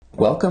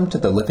Welcome to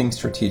the Living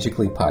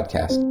Strategically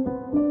podcast.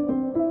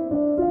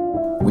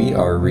 We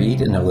are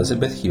Reed and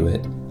Elizabeth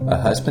Hewitt, a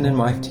husband and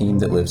wife team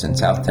that lives in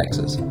South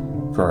Texas.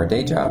 For our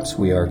day jobs,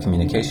 we are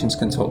communications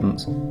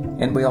consultants,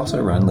 and we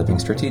also run Living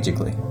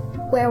Strategically,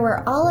 where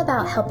we're all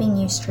about helping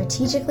you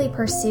strategically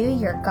pursue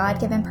your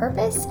God-given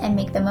purpose and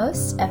make the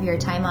most of your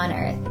time on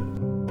earth.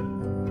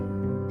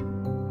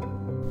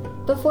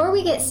 Before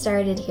we get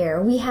started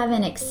here, we have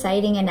an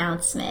exciting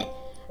announcement.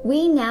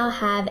 We now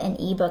have an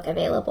ebook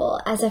available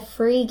as a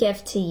free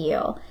gift to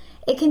you.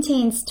 It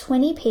contains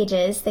 20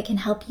 pages that can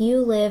help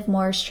you live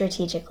more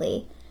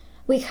strategically.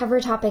 We cover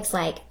topics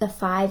like the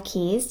 5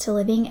 keys to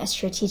living a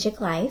strategic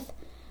life,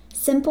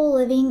 simple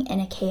living in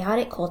a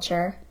chaotic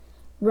culture,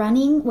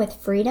 running with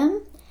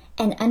freedom,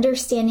 and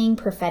understanding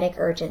prophetic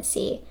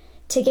urgency.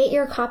 To get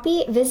your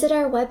copy, visit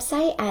our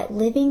website at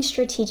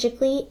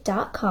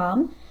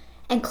livingstrategically.com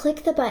and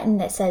click the button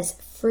that says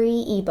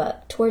Free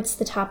ebook towards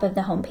the top of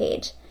the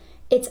homepage.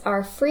 It's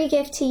our free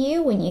gift to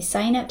you when you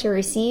sign up to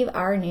receive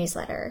our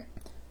newsletter.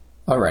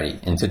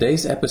 Alrighty, in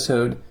today's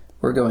episode,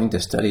 we're going to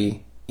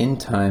study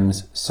end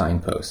times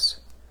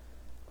signposts.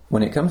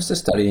 When it comes to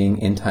studying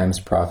end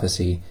times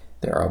prophecy,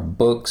 there are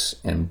books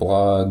and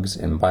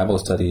blogs and Bible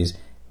studies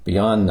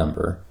beyond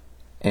number.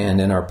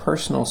 And in our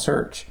personal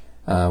search,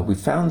 we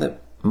found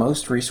that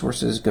most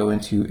resources go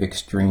into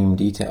extreme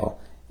detail,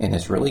 and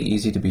it's really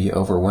easy to be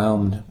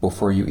overwhelmed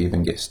before you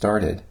even get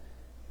started.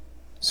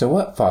 So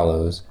what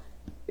follows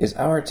is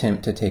our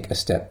attempt to take a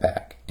step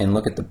back and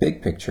look at the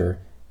big picture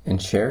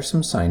and share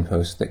some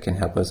signposts that can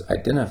help us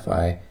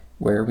identify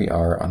where we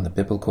are on the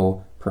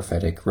biblical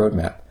prophetic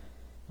roadmap.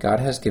 God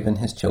has given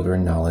His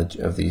children knowledge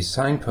of these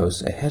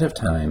signposts ahead of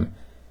time,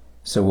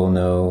 so we'll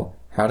know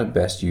how to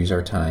best use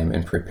our time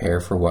and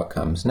prepare for what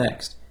comes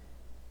next.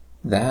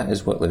 That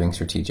is what Living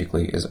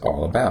Strategically is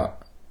all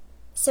about.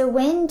 So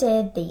when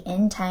did the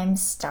end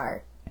times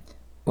start?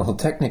 Well,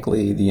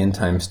 technically, the end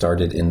times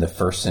started in the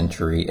 1st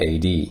century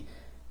AD.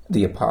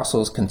 The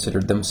apostles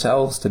considered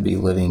themselves to be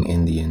living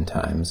in the end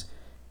times,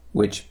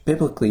 which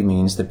biblically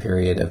means the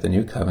period of the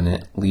New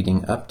Covenant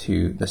leading up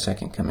to the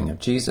second coming of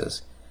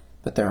Jesus.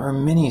 But there are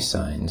many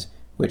signs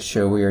which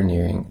show we are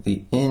nearing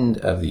the end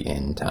of the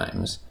end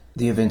times,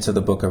 the events of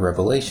the book of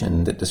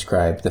Revelation that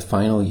describe the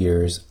final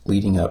years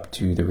leading up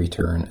to the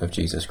return of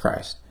Jesus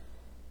Christ.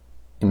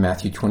 In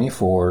Matthew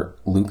 24,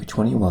 Luke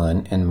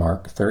 21, and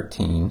Mark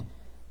 13,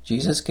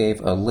 Jesus gave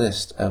a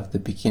list of the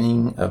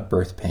beginning of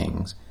birth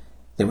pangs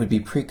that would be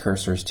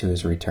precursors to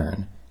His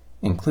return,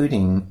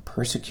 including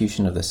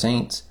persecution of the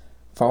saints,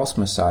 false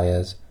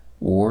messiahs,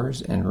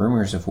 wars and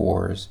rumors of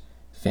wars,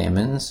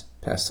 famines,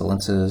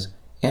 pestilences,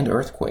 and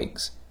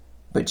earthquakes.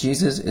 But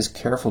Jesus is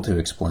careful to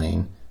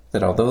explain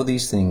that although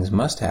these things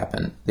must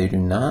happen, they do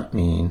not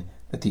mean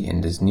that the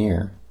end is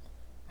near.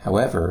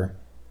 However,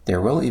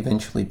 there will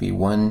eventually be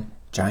one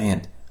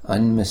giant,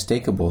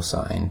 unmistakable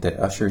sign that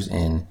ushers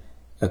in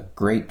a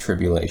great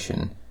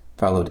tribulation,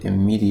 followed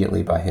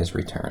immediately by His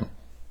return.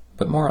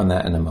 But more on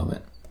that in a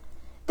moment.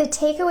 The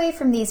takeaway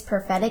from these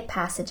prophetic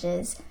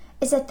passages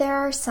is that there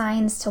are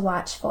signs to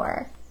watch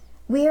for.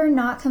 We are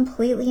not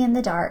completely in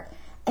the dark,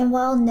 and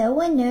while no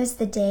one knows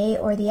the day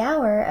or the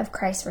hour of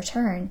Christ's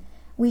return,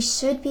 we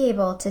should be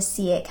able to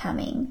see it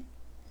coming.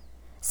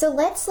 So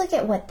let's look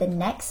at what the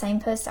next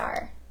signposts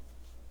are.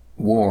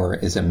 War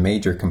is a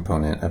major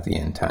component of the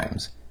end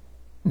times.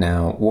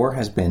 Now, war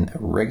has been a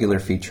regular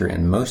feature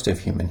in most of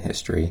human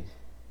history,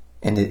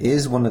 and it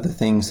is one of the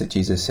things that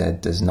Jesus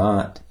said does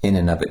not, in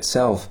and of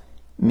itself,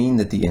 mean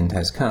that the end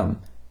has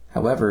come.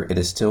 However, it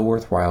is still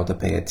worthwhile to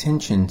pay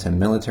attention to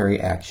military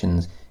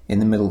actions in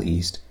the Middle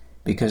East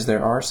because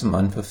there are some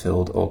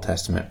unfulfilled Old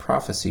Testament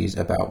prophecies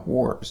about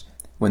wars.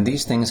 When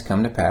these things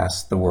come to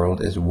pass, the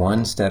world is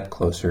one step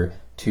closer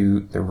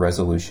to the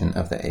resolution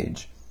of the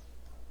age.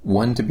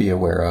 One to be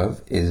aware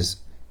of is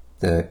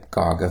the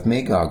Gog of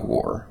Magog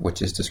war,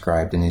 which is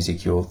described in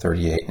Ezekiel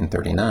 38 and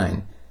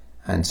 39.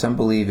 And some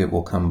believe it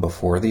will come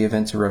before the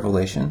events of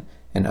Revelation,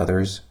 and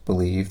others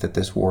believe that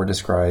this war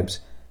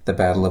describes the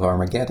Battle of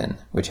Armageddon,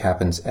 which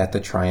happens at the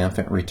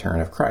triumphant return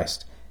of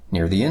Christ,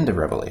 near the end of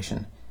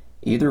Revelation.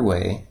 Either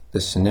way, the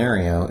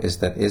scenario is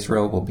that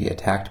Israel will be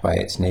attacked by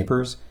its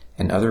neighbors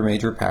and other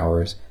major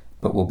powers,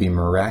 but will be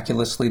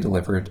miraculously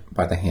delivered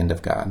by the hand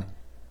of God.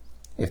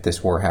 If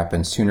this war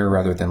happens sooner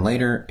rather than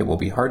later, it will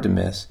be hard to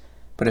miss,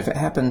 but if it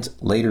happens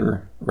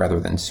later rather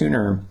than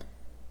sooner,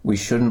 we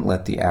shouldn't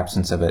let the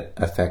absence of it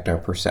affect our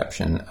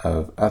perception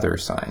of other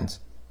signs.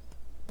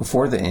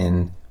 Before the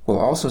end, we'll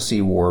also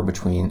see war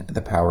between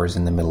the powers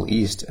in the Middle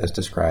East as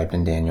described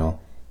in Daniel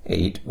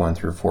 8, 1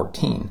 through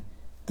 14.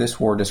 This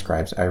war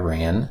describes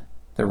Iran,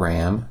 the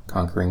ram,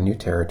 conquering new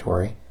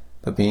territory,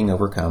 but being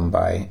overcome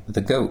by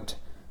the goat.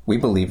 We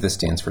believe this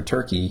stands for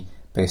Turkey,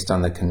 based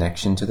on the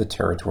connection to the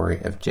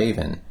territory of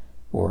Javan,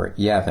 or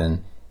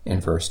Yavin,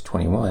 in verse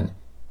 21.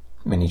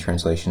 Many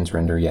translations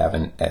render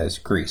Yavin as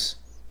Greece.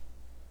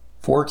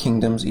 4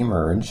 kingdoms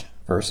emerge,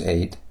 verse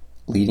 8,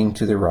 leading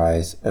to the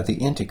rise of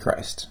the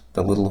Antichrist,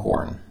 the little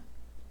horn.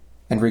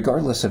 And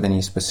regardless of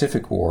any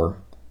specific war,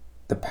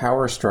 the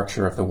power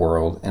structure of the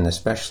world, and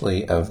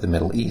especially of the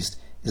Middle East,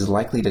 is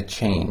likely to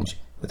change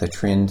with a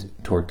trend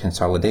toward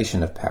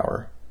consolidation of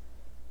power.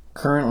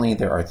 Currently,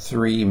 there are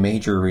 3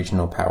 major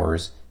regional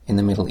powers in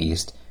the Middle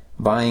East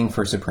vying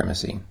for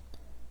supremacy: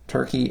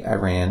 Turkey,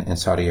 Iran, and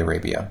Saudi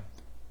Arabia.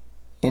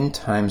 End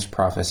times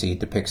prophecy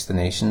depicts the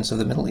nations of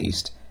the Middle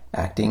East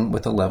acting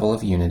with a level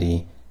of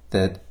unity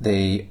that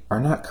they are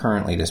not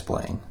currently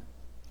displaying.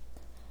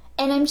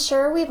 And I'm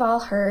sure we've all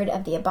heard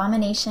of the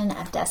abomination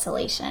of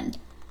desolation.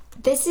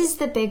 This is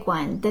the big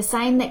one, the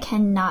sign that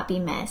cannot be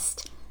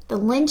missed, the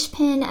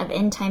linchpin of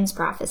end times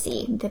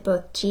prophecy that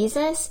both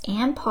Jesus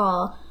and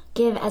Paul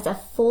give as a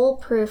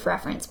foolproof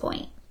reference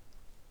point.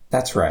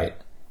 That's right.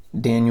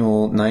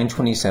 Daniel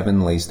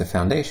 9:27 lays the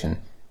foundation.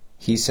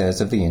 He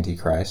says of the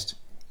Antichrist,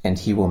 "And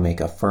he will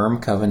make a firm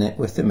covenant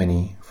with the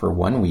many for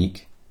 1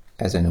 week,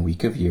 as in a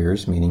week of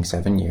years, meaning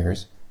 7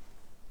 years.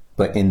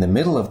 But in the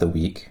middle of the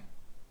week,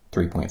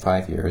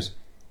 3.5 years,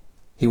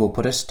 he will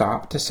put a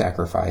stop to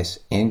sacrifice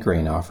and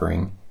grain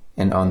offering,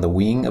 and on the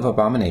wing of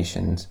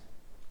abominations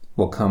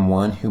will come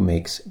one who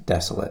makes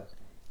desolate,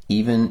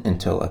 even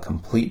until a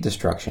complete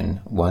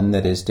destruction, one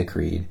that is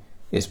decreed,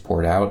 is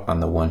poured out on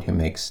the one who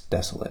makes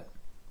desolate."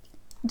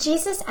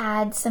 Jesus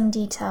adds some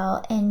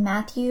detail in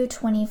Matthew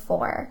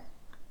 24.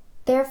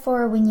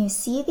 "Therefore, when you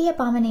see the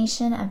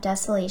abomination of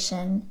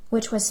desolation,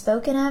 which was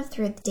spoken of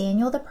through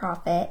Daniel the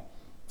prophet,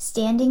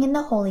 standing in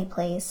the holy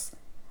place,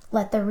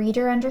 let the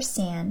reader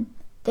understand,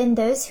 then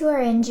those who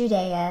are in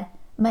Judea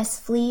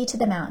must flee to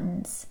the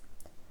mountains.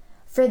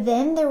 For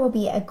then there will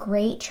be a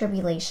great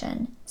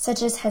tribulation,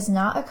 such as has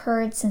not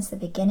occurred since the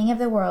beginning of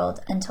the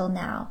world until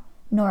now,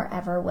 nor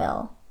ever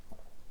will."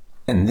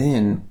 And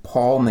then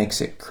Paul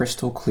makes it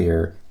crystal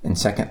clear in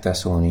 2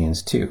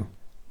 Thessalonians 2.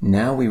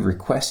 "Now we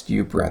request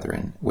you,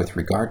 brethren, with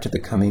regard to the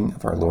coming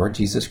of our Lord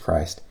Jesus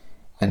Christ,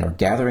 and our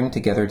gathering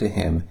together to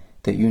him,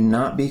 that you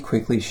not be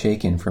quickly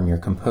shaken from your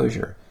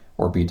composure,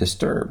 or be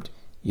disturbed,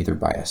 either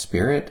by a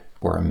spirit,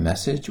 or a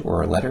message,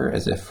 or a letter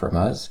as if from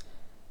us,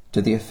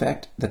 to the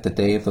effect that the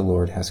day of the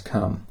Lord has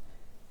come.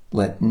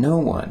 Let no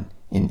one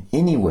in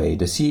any way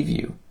deceive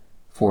you,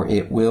 for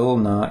it will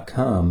not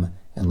come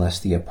unless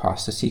the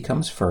apostasy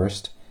comes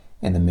first,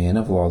 and the man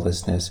of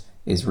lawlessness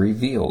is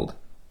revealed,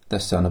 the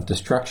son of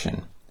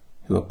destruction,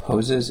 who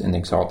opposes and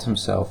exalts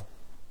himself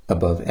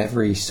above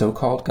every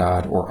so-called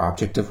God or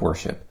object of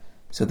worship,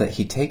 so that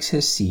he takes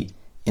his seat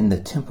in the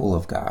temple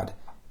of God,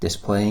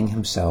 displaying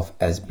himself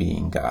as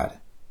being God."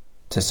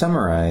 To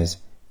summarize,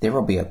 there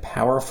will be a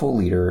powerful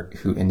leader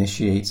who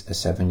initiates a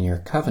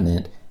 7-year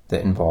covenant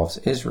that involves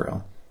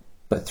Israel,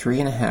 but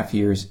 3.5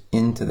 years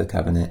into the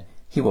covenant,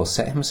 he will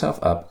set himself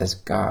up as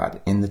God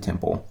in the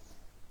temple.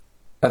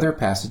 Other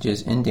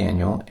passages in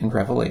Daniel and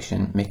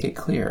Revelation make it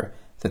clear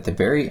that the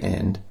very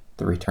end,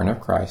 the return of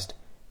Christ,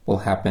 will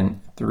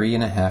happen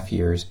 3.5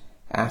 years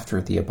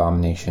after the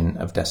abomination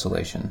of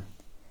desolation.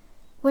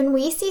 When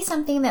we see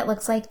something that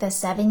looks like the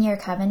 7-year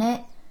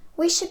covenant,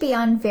 we should be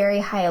on very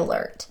high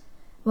alert.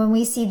 When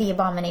we see the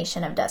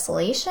abomination of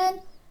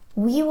desolation,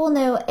 we will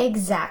know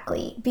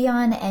exactly,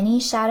 beyond any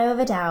shadow of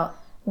a doubt,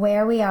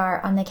 where we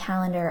are on the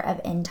calendar of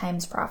end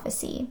times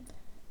prophecy.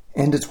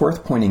 And it's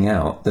worth pointing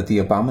out that the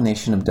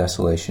abomination of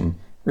desolation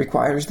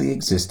requires the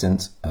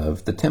existence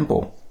of the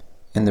temple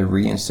and the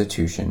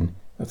reinstitution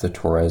of the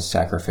Torah's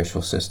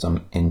sacrificial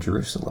system in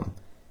Jerusalem.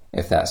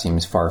 If that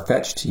seems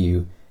far-fetched to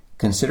you,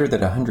 consider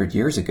that 100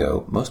 years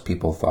ago, most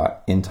people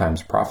thought end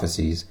times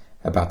prophecies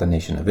about the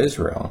nation of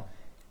Israel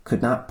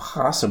could not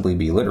possibly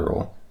be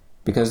literal,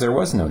 because there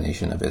was no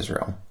nation of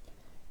Israel.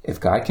 If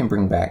God can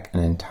bring back an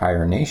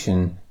entire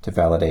nation to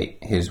validate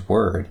his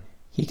word,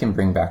 he can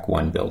bring back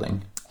one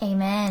building.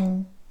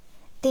 Amen.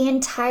 The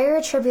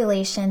entire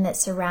tribulation that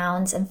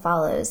surrounds and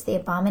follows the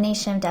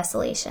abomination of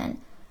desolation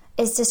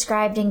is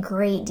described in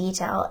great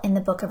detail in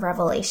the book of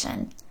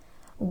Revelation.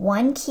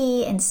 One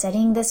key in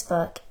studying this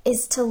book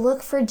is to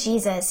look for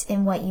Jesus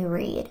in what you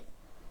read.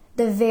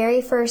 The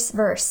very first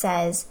verse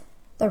says,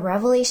 "The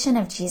revelation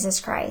of Jesus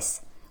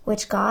Christ,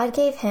 which God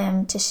gave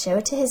him to show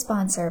to his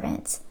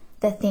bondservants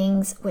the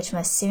things which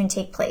must soon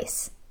take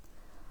place."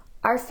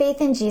 Our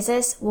faith in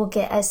Jesus will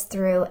get us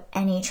through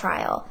any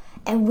trial,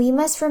 and we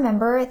must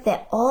remember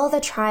that all the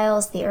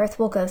trials the earth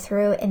will go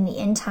through in the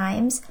end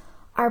times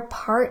are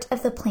part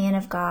of the plan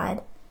of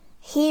God.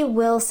 He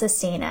will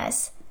sustain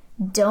us.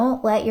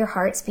 Don't let your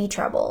hearts be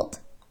troubled.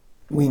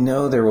 We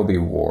know there will be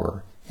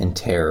war and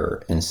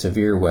terror and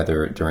severe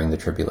weather during the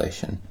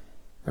tribulation.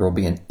 There will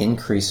be an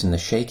increase in the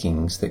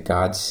shakings that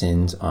God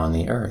sends on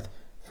the earth,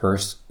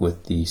 first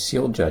with the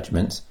sealed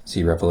judgments,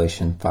 see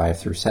Revelation 5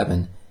 through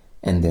 7,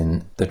 and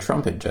then the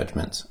trumpet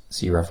judgments,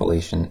 see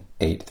Revelation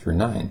 8 through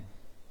 9.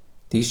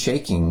 These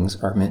shakings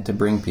are meant to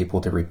bring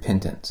people to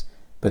repentance,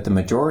 but the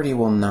majority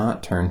will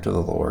not turn to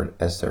the Lord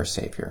as their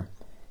Savior.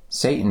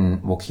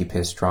 Satan will keep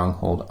his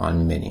stronghold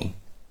on many.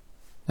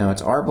 Now,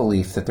 it's our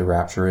belief that the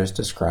rapture is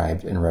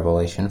described in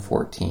Revelation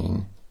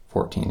 14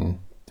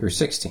 through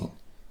 16.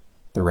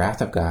 The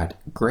wrath of God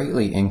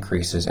greatly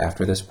increases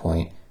after this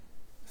point,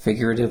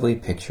 figuratively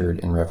pictured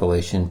in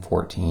Revelation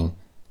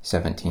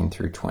 14:17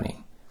 through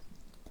 20.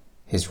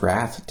 His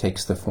wrath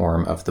takes the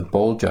form of the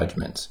bowl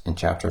judgments in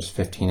chapters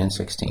 15 and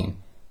 16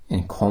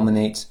 and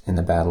culminates in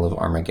the Battle of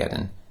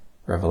Armageddon,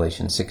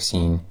 Revelation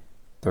 16,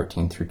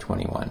 13 through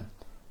 21.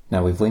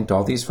 Now we've linked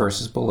all these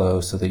verses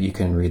below so that you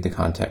can read the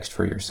context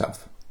for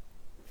yourself.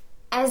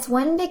 As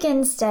one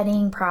begins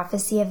studying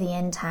prophecy of the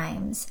end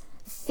times,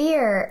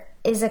 fear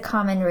is a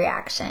common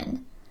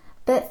reaction.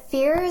 But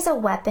fear is a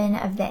weapon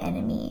of the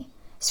enemy.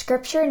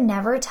 Scripture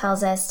never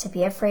tells us to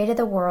be afraid of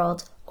the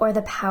world or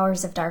the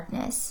powers of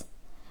darkness.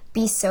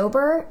 Be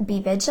sober,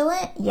 be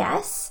vigilant,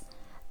 yes,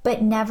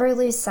 but never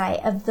lose sight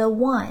of the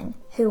one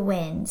who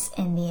wins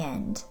in the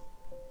end.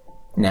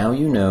 Now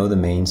you know the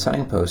main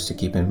signposts to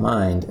keep in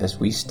mind as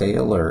we stay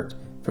alert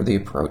for the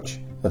approach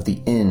of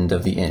the end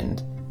of the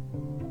end.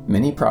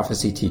 Many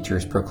prophecy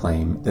teachers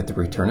proclaim that the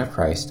return of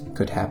Christ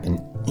could happen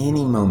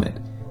any moment,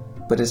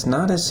 but it's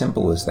not as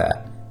simple as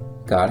that.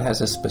 God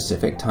has a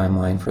specific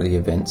timeline for the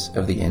events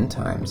of the end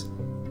times,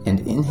 and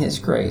in His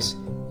grace,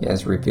 He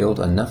has revealed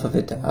enough of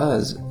it to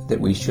us that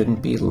we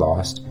shouldn't be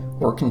lost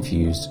or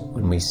confused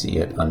when we see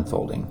it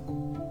unfolding.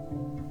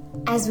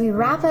 As we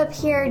wrap up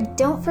here,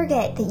 don't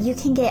forget that you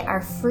can get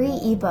our free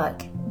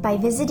ebook by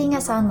visiting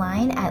us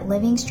online at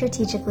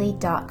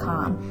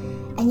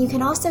livingstrategically.com. And you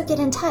can also get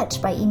in touch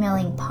by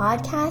emailing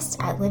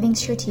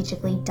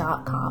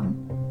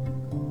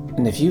podcast@livingstrategically.com.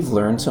 And if you've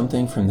learned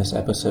something from this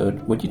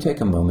episode, would you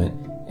take a moment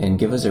and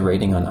give us a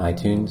rating on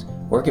iTunes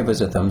or give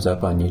us a thumbs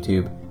up on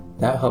YouTube?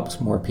 That helps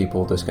more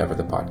people discover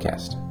the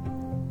podcast.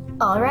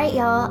 All right,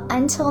 y'all.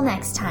 Until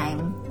next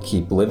time.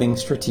 Keep living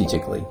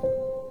strategically.